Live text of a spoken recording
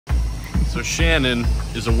So Shannon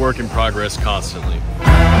is a work in progress constantly.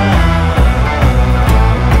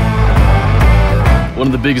 One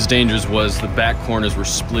of the biggest dangers was the back corners were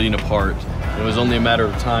splitting apart. It was only a matter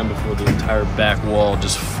of time before the entire back wall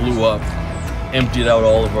just flew up, emptied out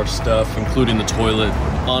all of our stuff, including the toilet,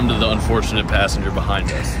 onto the unfortunate passenger behind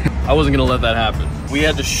us. I wasn't gonna let that happen. We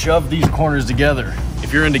had to shove these corners together.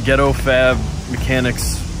 If you're into ghetto fab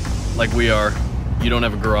mechanics like we are, you don't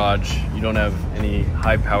have a garage, you don't have any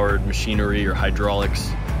high-powered machinery or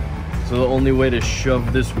hydraulics. So the only way to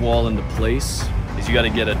shove this wall into place is you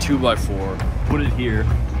gotta get a 2x4, put it here,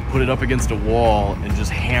 put it up against a wall, and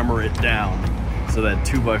just hammer it down so that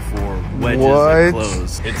 2x4 wedges and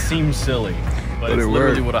close. It seems silly, but it's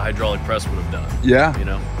literally what a hydraulic press would have done. Yeah. You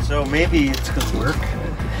know? So maybe it's gonna work.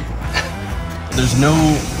 There's no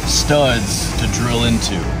studs to drill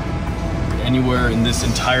into anywhere in this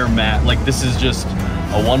entire mat. Like, this is just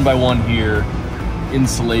a 1x1 here,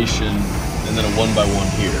 insulation, and then a 1x1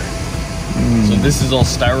 here. So this is all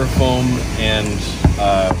styrofoam and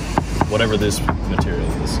whatever this material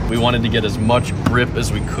is. We wanted to get as much grip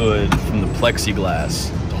as we could from the plexiglass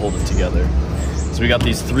to hold it together. So we got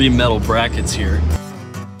these 3 metal brackets here.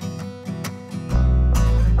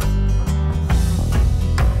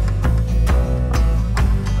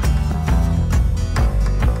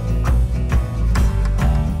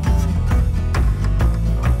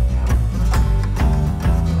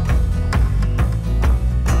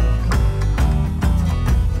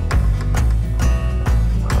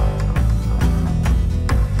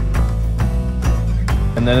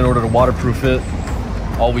 And then in order to waterproof it,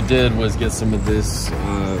 all we did was get some of this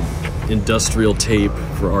industrial tape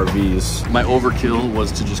for RVs. My overkill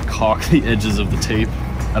was to just caulk the edges of the tape.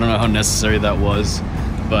 I don't know how necessary that was,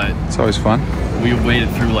 but it's always fun. We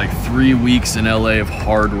waited through like 3 weeks in LA of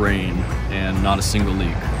hard rain and not a single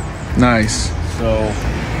leak. Nice. So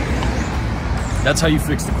that's how you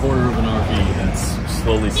fix the corner of an RV that's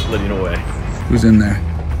slowly splitting away. Who's in there?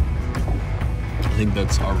 I think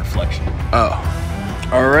that's our reflection. Oh.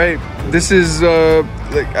 All right, this is,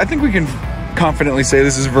 I think we can confidently say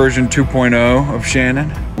this is version 2.0 of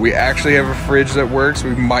Shannon. We actually have a fridge that works.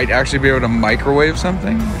 We might actually be able to microwave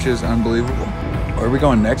something, which is unbelievable. Where are we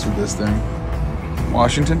going next with this thing?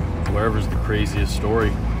 Washington? Wherever's the craziest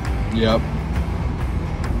story. Yep.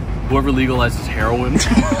 Whoever legalizes heroin,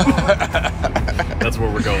 that's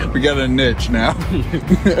where we're going. We got a niche now.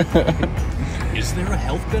 Is there a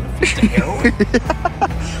health benefit to heroin?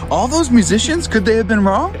 All those musicians, could they have been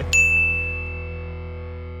wrong?